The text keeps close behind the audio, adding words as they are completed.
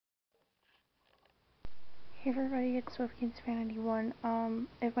Hey everybody, it's SwiftKingsFan91.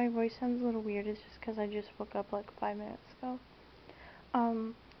 If my voice sounds a little weird, it's just because I just woke up like 5 minutes ago.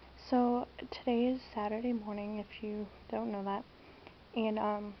 So today is Saturday morning, if you don't know that.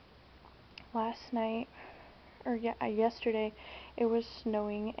 And, last night, or yesterday, it was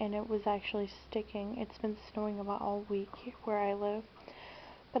snowing and it was actually sticking. It's been snowing about all week where I live.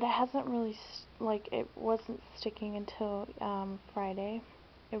 But it hasn't really, it wasn't sticking until, Friday.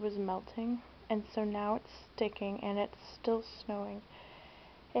 It was melting. And so now it's sticking and it's still snowing.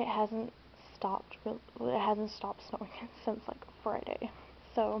 It hasn't stopped snowing since like Friday.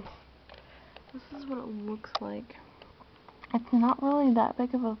 So this is what it looks like. It's not really that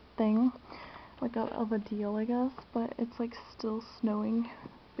big of a thing, of a deal, I guess, but it's like still snowing,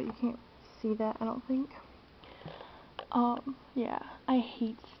 but you can't see that, I don't think. Yeah, I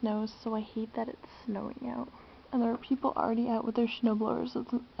hate snow, so I hate that it's snowing out. And there are people already out with their snowblowers,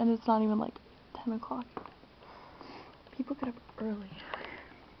 and it's not even like 10 o'clock. People get up early.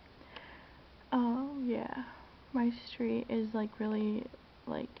 Yeah. My street is like really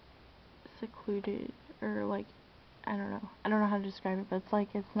secluded, or I don't know. I don't know how to describe it, but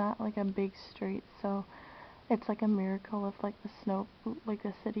it's not like a big street, so it's like a miracle if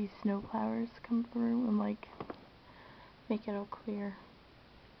the city snowplowers come through and make it all clear.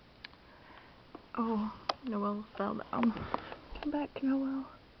 Oh, Noelle fell down. Come back, Noelle.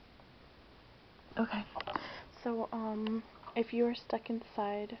 Okay. So, if you are stuck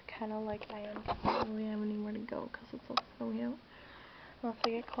inside, kind of like I am, I don't really have anywhere to go because it's all snowy out, unless I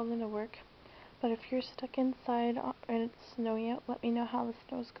get called into work. But if you're stuck inside and it's snowy out, let me know how the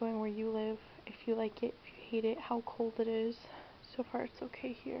snow is going where you live, if you like it, if you hate it, how cold it is. So far it's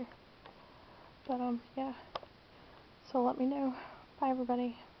okay here. But, yeah. So let me know. Bye,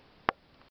 everybody.